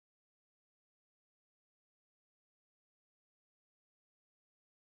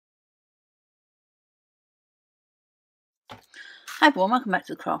Hi everyone, welcome back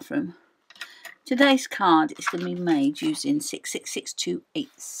to the craft room. Today's card is going to be made using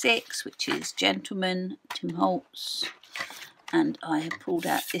 666286, which is Gentlemen, Tim Holtz, and I have pulled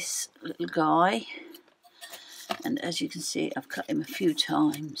out this little guy, and as you can see I've cut him a few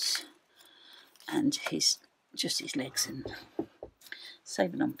times, and just his legs, and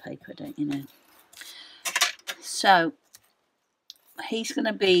saving on paper, don't you know. So he's going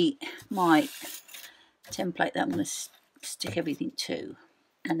to be my template that I'm going to stick everything to,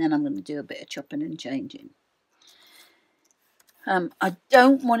 and then I'm going to do a bit of chopping and changing. I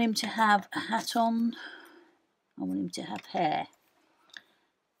don't want him to have a hat on, I want him to have hair.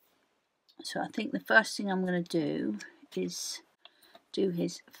 So I think the first thing I'm going to do is do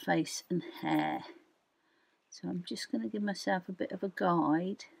his face and hair. So I'm just going to give myself a bit of a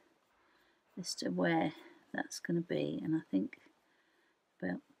guide as to where that's going to be, and I think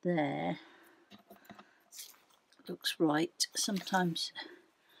about there looks right. Sometimes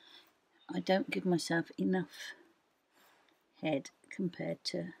I don't give myself enough head compared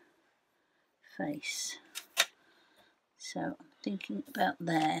to face, so I'm thinking about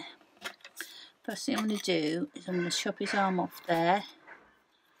there. First thing I'm going to do is I'm going to chop his arm off there.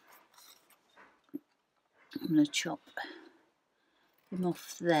 I'm going to chop him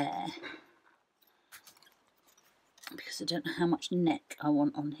off there because I don't know how much neck I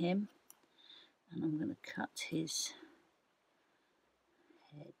want on him, and I'm going to cut his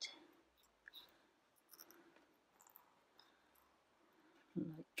head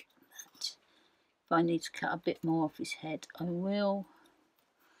like that. If I need to cut a bit more off his head, I will,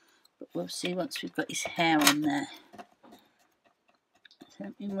 but we'll see once we've got his hair on there. So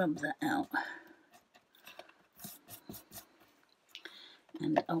let me rub that out,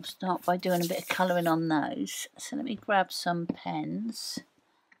 and I'll start by doing a bit of colouring on those. So let me grab some pens.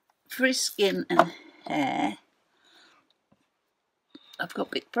 For his skin and hair, I've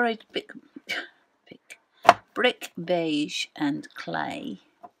got brick beige and clay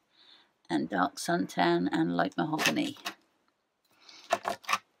and dark suntan and light mahogany.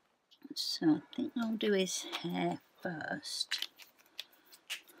 So I think I'll do his hair first.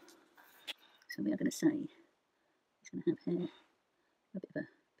 So we are going to say he's going to have hair, a bit of a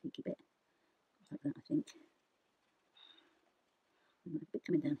pinky bit like that, I think. And a bit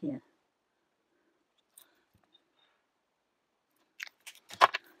coming down here.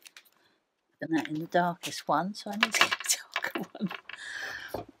 I've done that in the darkest one, so I need to get a darker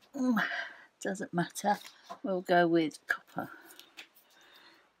one. Doesn't matter, we'll go with copper.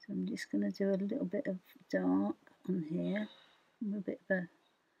 So I'm just going to do a little bit of dark on here, and a bit of a,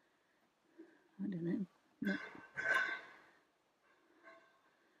 I don't know,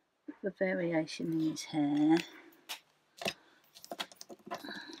 bit of a variation in his hair.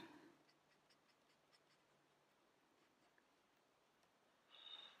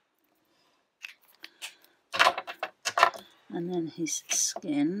 And then his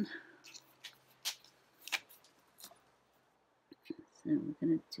skin. So we're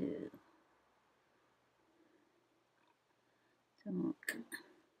going to do dark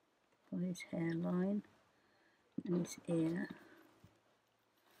by his hairline and his ear.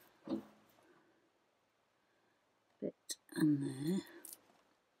 Bit on there.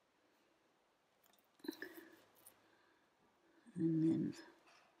 And then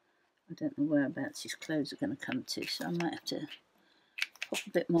I don't know whereabouts his clothes are going to come to, so I might have to pop a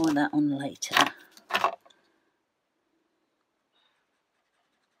bit more of that on later.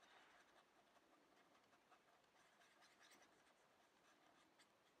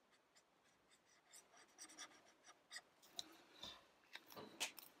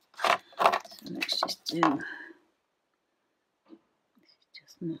 So let's just do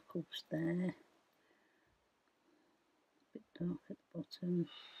just knuckles there, a bit dark at the bottom.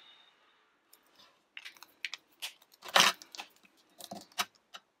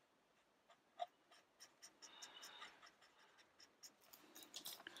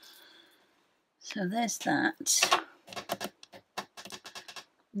 So there's that.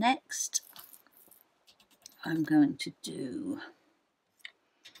 Next, I'm going to do,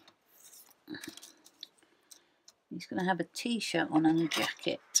 he's going to have a t-shirt on and a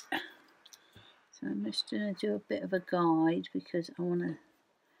jacket. So I'm just going to do a bit of a guide because I want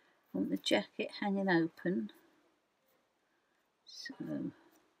the jacket hanging open. So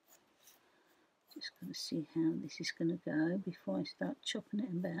just going to see how this is going to go before I start chopping it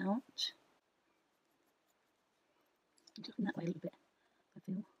about. Looking that way a little bit, I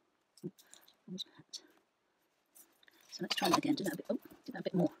feel. Almost that. So let's try that again. Do that a bit. Oh, do that a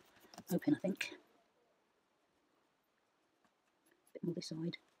bit more open, I think. A bit more this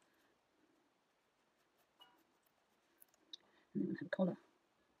side. And then we'll have a collar.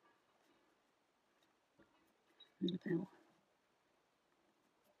 And a lapel.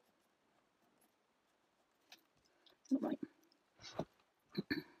 It's not right. I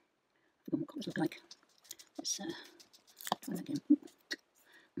forgot what collars look like. Let's try that again.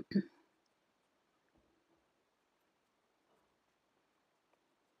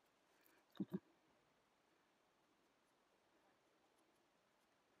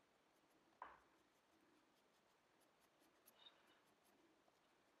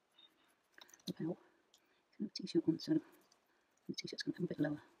 Lapel. It's got a t-shirt on, so the t-shirt's going to come a bit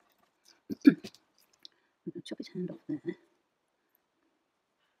lower. I'm going to chop his hand off there.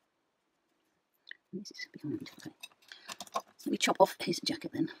 And this is behind. Okay. Let me chop off his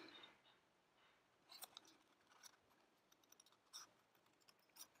jacket then.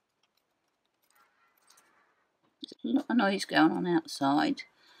 There's a lot of noise going on outside.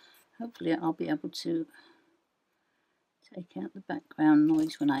 Hopefully I'll be able to take out the background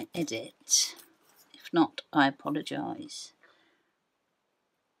noise when I edit. If not, I apologise.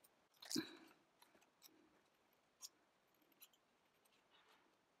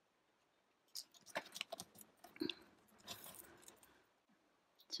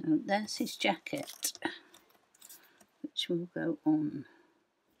 So there's his jacket, which will go on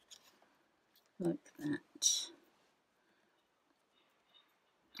like that.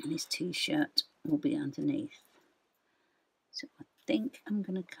 And his t-shirt will be underneath. So I think I'm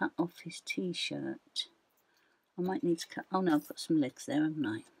going to cut off his t-shirt. I might need to cut, oh no, I've got some legs there, haven't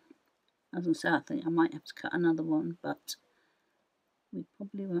I? I was going to say, I think I might have to cut another one, but we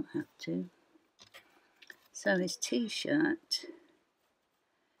probably won't have to. So his t-shirt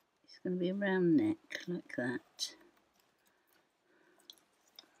is going to be a round neck like that.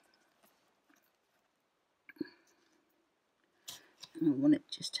 And I want it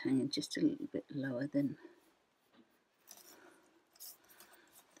just hanging just a little bit lower than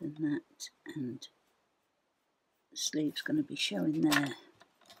that, and the sleeve's going to be showing there.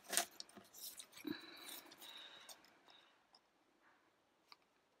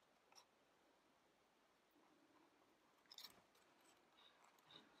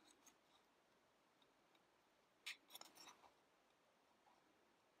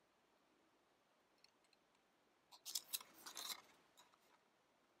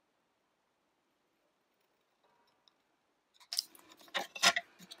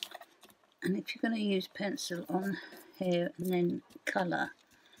 And if you're going to use pencil on here and then colour,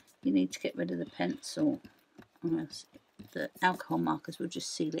 you need to get rid of the pencil, or else the alcohol markers will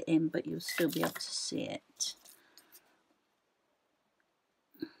just seal it in, but you'll still be able to see it.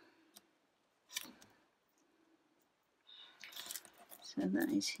 So that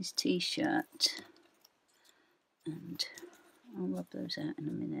is his t-shirt, and I'll rub those out in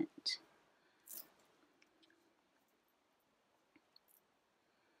a minute.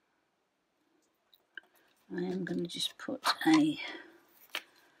 I am going to just put a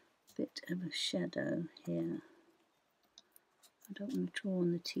bit of a shadow here. I don't want to draw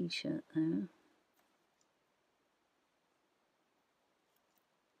on the t-shirt though.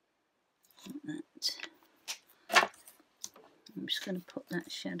 Like that. I'm just going to put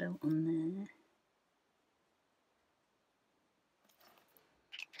that shadow on there.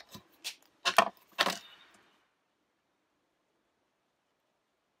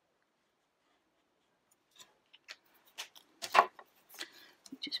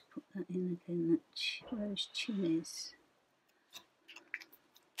 Just put that in again, where his chin is.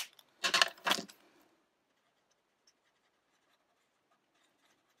 Okay.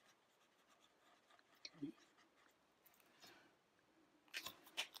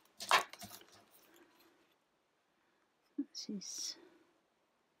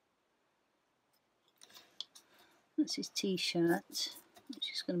 That's his t-shirt,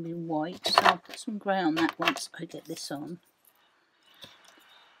 which is going to be white, so I'll put some grey on that once I get this on.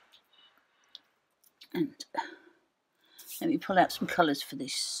 And let me pull out some colours for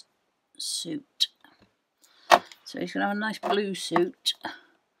this suit. So he's going to have a nice blue suit.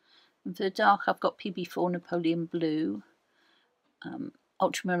 And for the dark, I've got PB4 Napoleon Blue,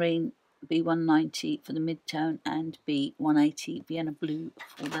 Ultramarine B190 for the mid-tone, and B180 Vienna Blue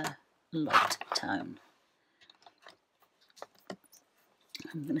for the light tone.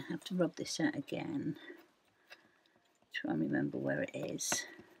 I'm going to have to rub this out again. Try and remember where it is.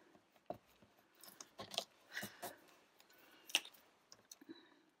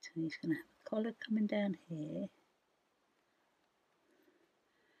 So he's going to have a collar coming down here,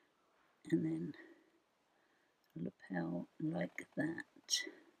 and then a lapel like that.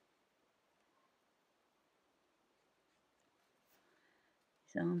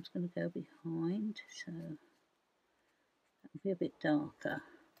 His arm's going to go behind, so that It'll be a bit darker.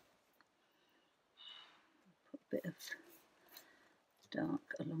 Put a bit of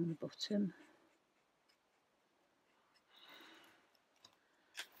dark along the bottom.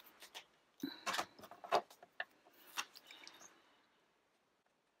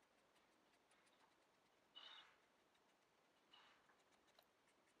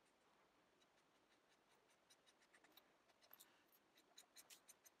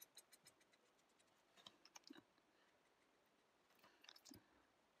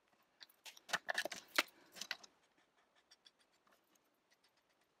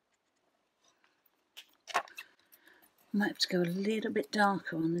 Might have to go a little bit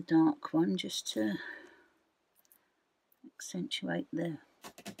darker on the dark one just to accentuate the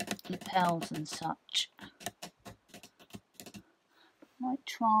lapels and such. Might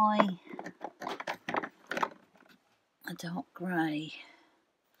try a dark grey,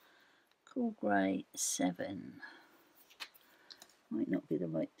 cool grey 7. Might not be the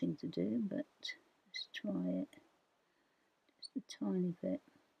right thing to do, but let's try it just a tiny bit.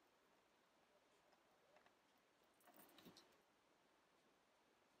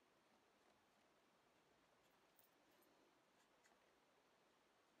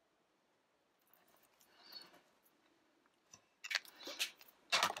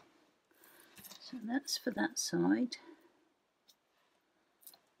 So that's for that side,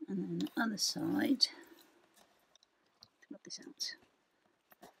 and then the other side, rub this out.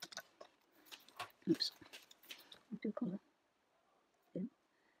 Oops, I'll do a collar, and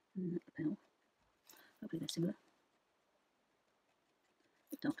then that lapel. Hopefully they're similar. A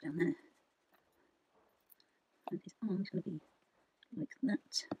bit dark down there, and his arm is going to be like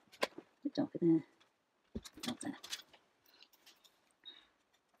that. A bit darker there, dark there.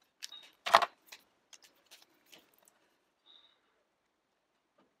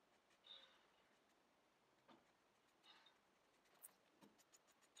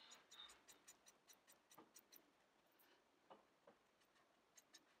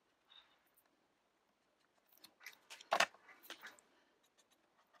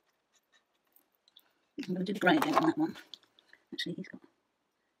 I'm going to do the grey again on that one. Actually, he's got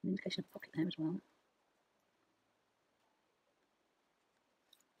an indication of a pocket there as well.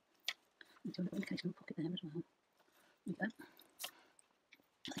 Do a little indication of a pocket there as well. There we go.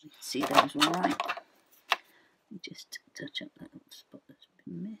 I think you can see there as well, right? Just touch up that little spot that's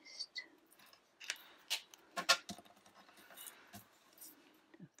been missed.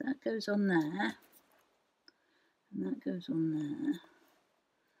 If that goes on there, and that goes on there,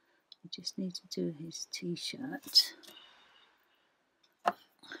 we just need to do his t-shirt.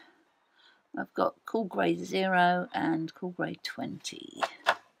 I've got cool grey 0 and cool grey 20.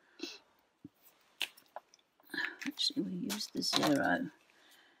 Actually, we'll use the 0.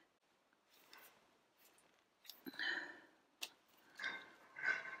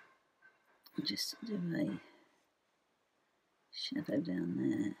 Just do a shadow down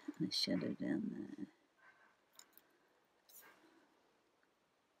there and a shadow down there.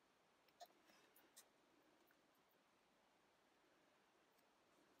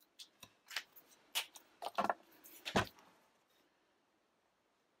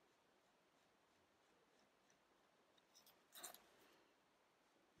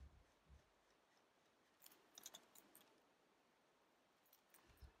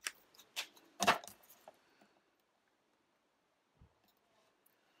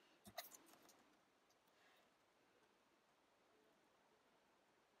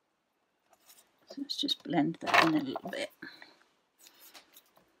 So let's just blend that in a little bit.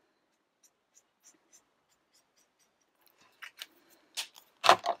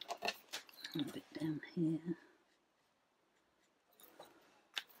 A little bit down here.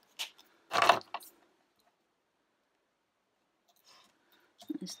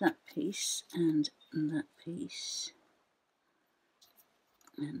 There's that piece and that piece.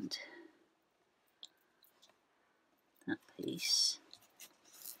 And that piece.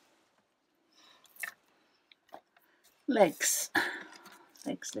 Legs.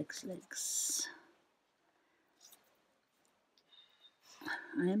 Legs.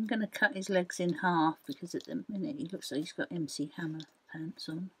 I am going to cut his legs in half because at the minute he looks like he's got MC Hammer pants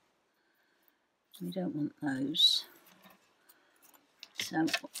on. We don't want those. So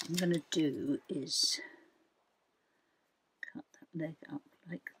what I'm going to do is cut that leg up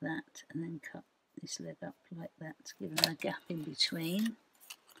like that and then cut this leg up like that to give him a gap in between.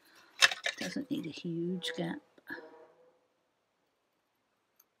 Doesn't need a huge gap.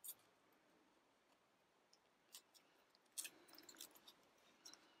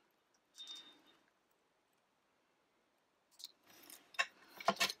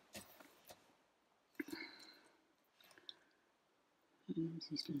 And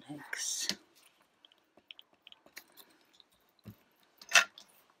his legs.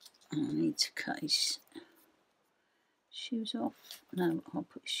 I need to cut his shoes off. No, I'll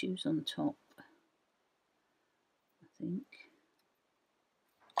put his shoes on top, I think.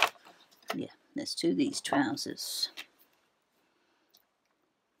 Yeah, let's do these trousers.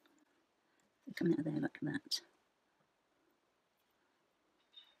 They're coming out of there like that.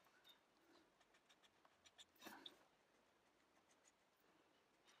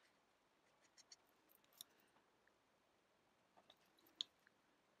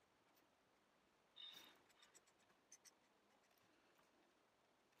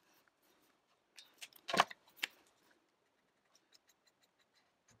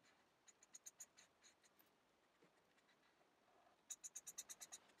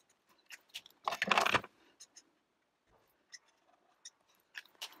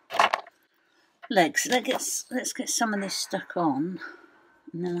 Legs. Let's get some of this stuck on,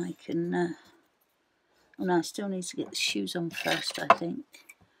 and then I can. Oh no, I still need to get the shoes on first, I think.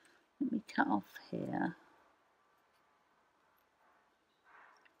 Let me cut off here.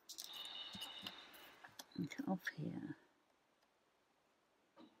 And cut off here.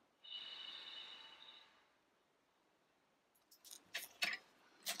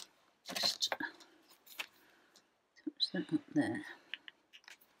 Just touch that up there.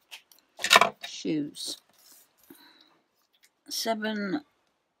 Shoes. 7,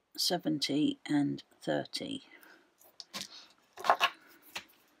 70 and 30.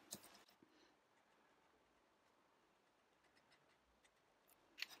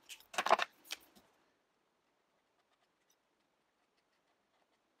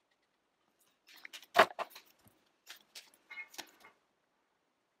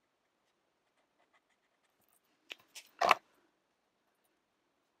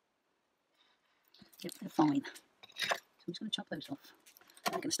 Yep, they're fine. So I'm just going to chop those off.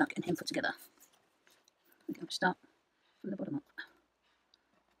 I'm going to start getting him put together. I'm going to start from the bottom up.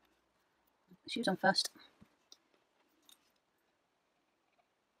 The shoes on first.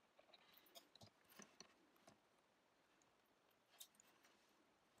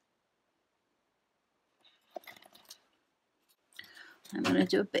 I'm going to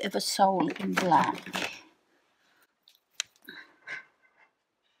do a bit of a sole in black.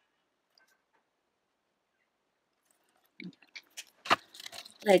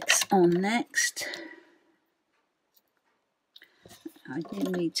 Legs on next. I do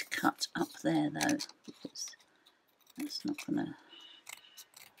need to cut up there though, because that's not going to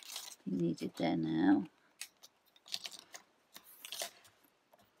be needed there now.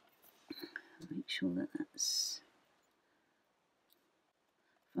 Make sure that that's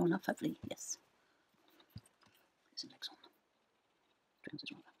far enough, hopefully, yes. There's some legs on.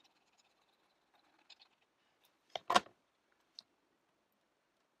 Trousers rather.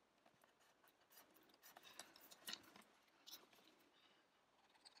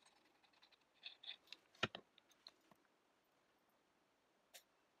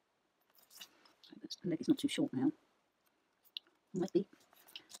 The leg is not too short now. Might be.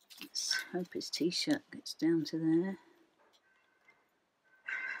 Let's hope his t-shirt gets down to there.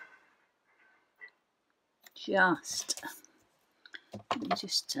 Just. Let me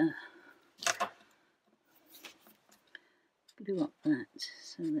just glue up that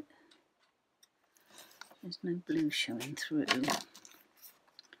so that there's no blue showing through. A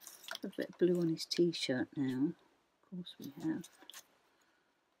bit of blue on his t-shirt now. Of course we have.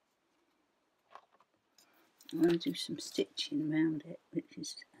 I'm going to do some stitching around it, which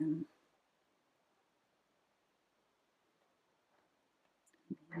is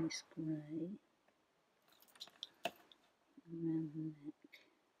this grey around the neck.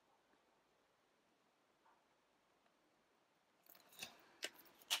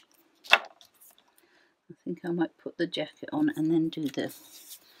 I think I might put the jacket on and then do the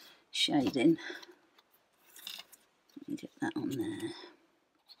shading. Let me get that on there.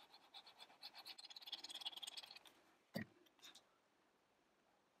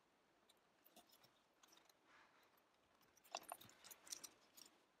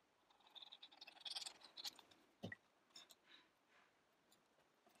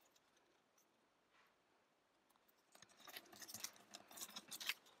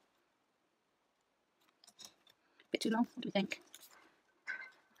 Bit too long, what do you think?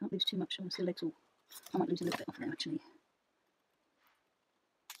 Can't lose too much, I want to see the legs all. I might lose a little bit off there actually.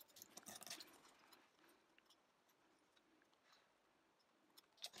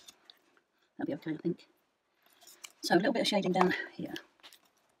 That'll be okay, I think. So a little bit of shading down here.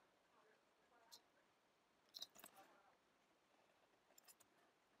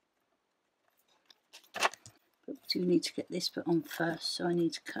 Put do need to get this bit on first, so I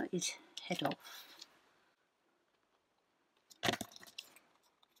need to cut his head off.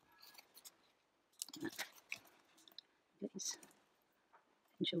 Get his head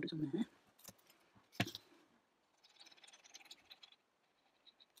and shoulders on there.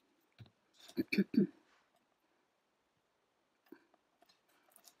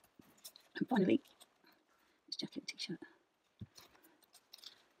 And finally, his jacket and t-shirt.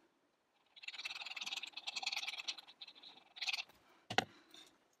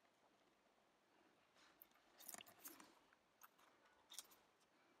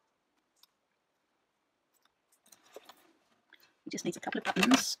 He just needs a couple of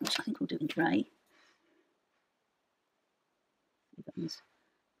buttons, which I think we'll do in grey. Buttons.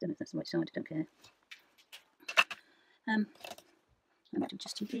 Don't know if that's the right side, I don't care. I might have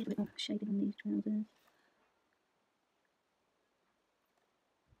just do a bit more shading on these trousers. I'm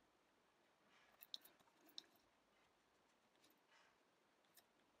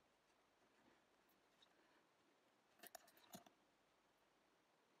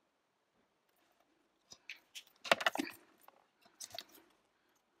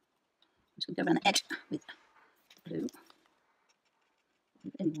just going to go around the edge with blue.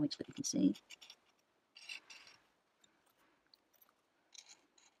 With any whites that you can see.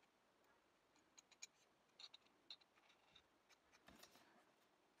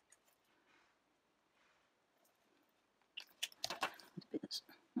 There's a bit that's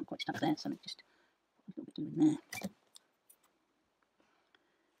not quite stuck there, so I'm just put a little bit of glue in there.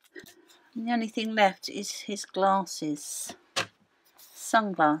 And the only thing left is his glasses,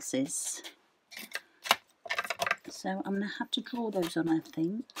 sunglasses. So I'm going to have to draw those on, I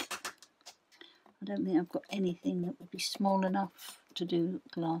think. I don't think I've got anything that would be small enough to do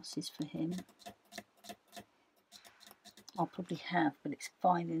glasses for him. I'll probably have, but it's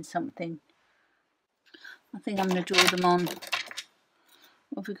finding something. I think I'm going to draw them on.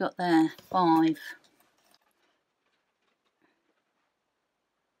 What have we got there? 5.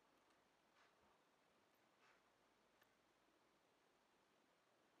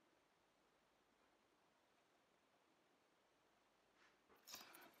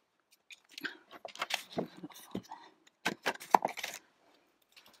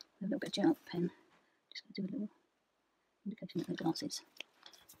 A little bit of gel pen. Just going to do a little indication of the glasses.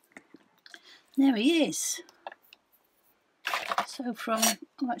 There he is. So from,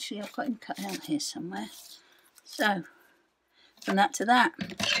 oh actually I've got him cut out here somewhere. So from that to that,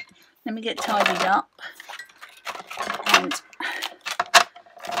 let me get tidied up and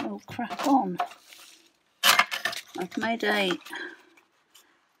we'll crack on. I've made a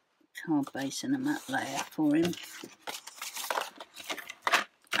card base and a matte layer for him.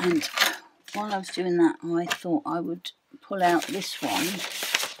 And while I was doing that, I thought I would pull out this one,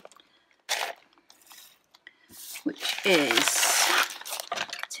 which is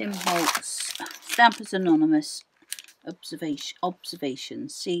Tim Holtz Stampers Anonymous Observation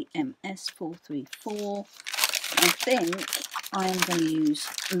CMS 434. I think I am going to use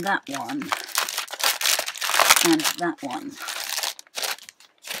that one and that one.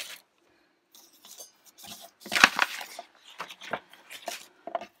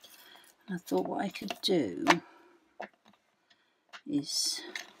 I thought what I could do is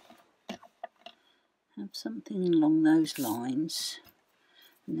have something along those lines,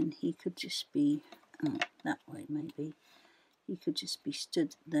 and then he could just be, oh, that way maybe, he could just be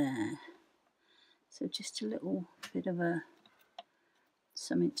stood there. So just a little bit of a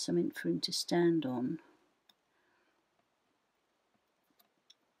something for him to stand on,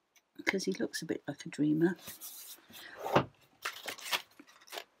 because he looks a bit like a dreamer.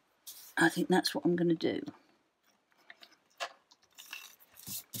 I think that's what I'm going to do.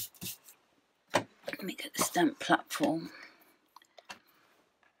 Let me get the stamp platform.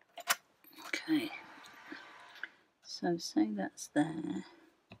 Okay. So say that's there,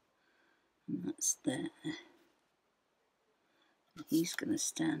 and that's there. And he's going to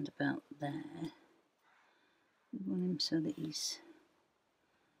stand about there. We want him so that he's...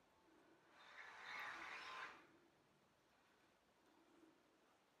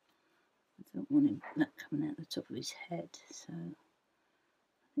 I don't want him that coming out the top of his head, so I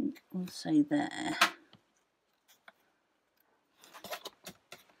think we'll say there.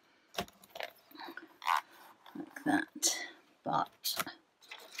 Like that. But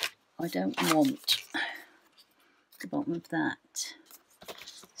I don't want the bottom of that.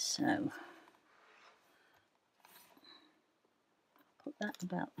 So put that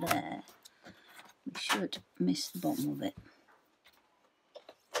about there. We should miss the bottom of it.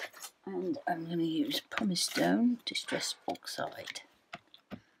 And I'm going to use Pumice Stone Distress Oxide.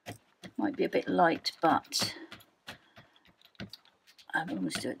 Might be a bit light, but I will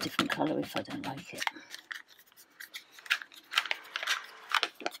always do a different colour if I don't like it.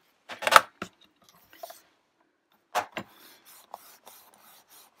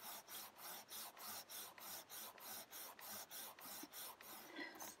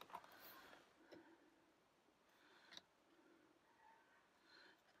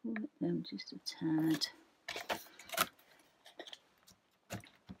 Pull it down just a tad.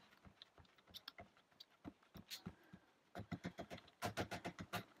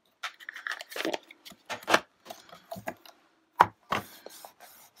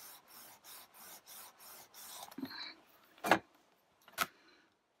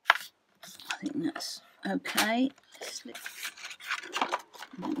 I think that's okay.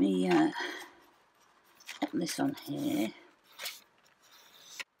 Let me put this on here.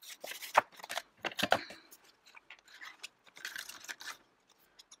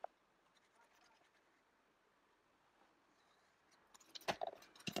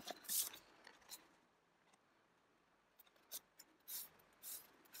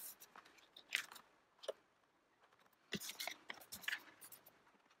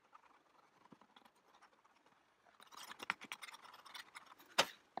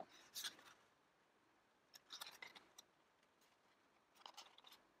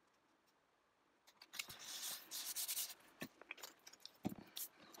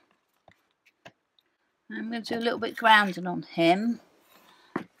 I'm going to do a little bit of grounding on him.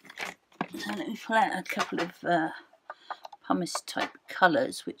 So let me pull out a couple of pumice type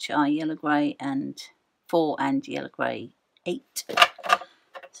colours, which are yellow grey and 4 and yellow grey 8.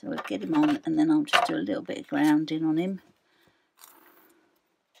 So we'll get him on, and then I'll just do a little bit of grounding on him.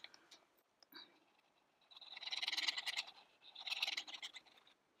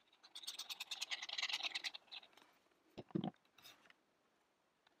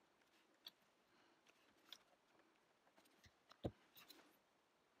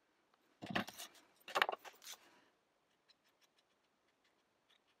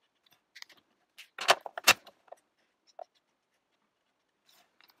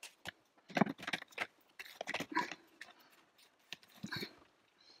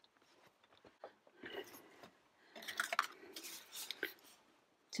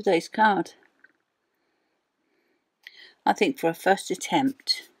 Today's card. I think for a first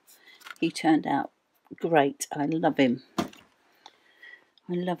attempt he turned out great. I love him. I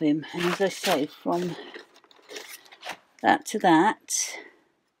love him. And as I say, from that to that,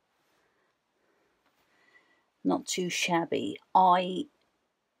 not too shabby. I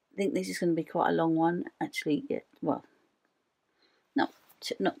think this is going to be quite a long one. Actually, yeah, well,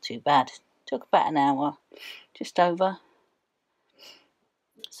 not too bad. Took about an hour, just over.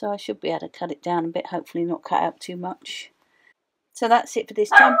 So I should be able to cut it down a bit, hopefully not cut out too much. So that's it for this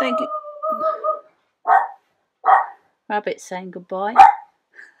time. Thank you. Rabbit saying goodbye.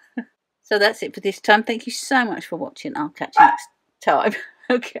 So that's it for this time. Thank you so much for watching. I'll catch you next time.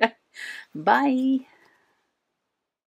 Okay. Bye.